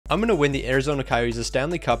I'm going to win the Arizona Coyotes a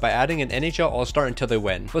Stanley Cup by adding an NHL All-Star until they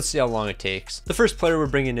win. Let's see how long it takes. The first player we're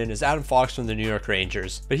bringing in is Adam Fox from the New York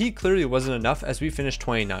Rangers, but he clearly wasn't enough as we finished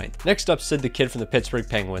 29th. Next up, Sid the Kid from the Pittsburgh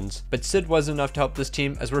Penguins, but Sid wasn't enough to help this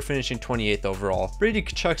team as we're finishing 28th overall. Brady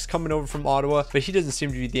Tkachuk's coming over from Ottawa, but he doesn't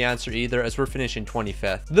seem to be the answer either as we're finishing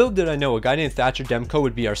 25th. Little did I know a guy named Thatcher Demko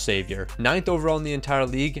would be our savior. 9th overall in the entire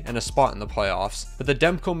league and a spot in the playoffs, but the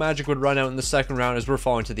Demko magic would run out in the second round as we're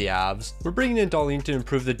falling to the Avs. We're bringing in Darlene to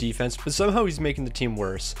improve the defense, but somehow he's making the team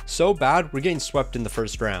worse. So bad, we're getting swept in the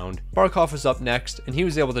first round. Barkov was up next, and he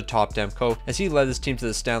was able to top Demko as he led his team to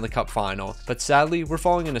the Stanley Cup final, but sadly, we're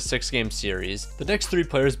falling in a 6-game series. The next 3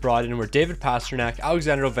 players brought in were David Pastrnak,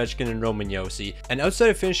 Alexander Ovechkin, and Roman Josi, and outside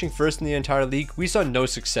of finishing first in the entire league, we saw no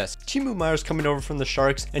success. Timo Meier's coming over from the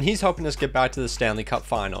Sharks, and he's helping us get back to the Stanley Cup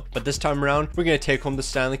final, but this time around, we're going to take home the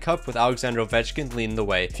Stanley Cup with Alexander Ovechkin leading the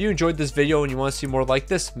way. If you enjoyed this video and you want to see more like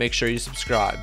this, make sure you subscribe.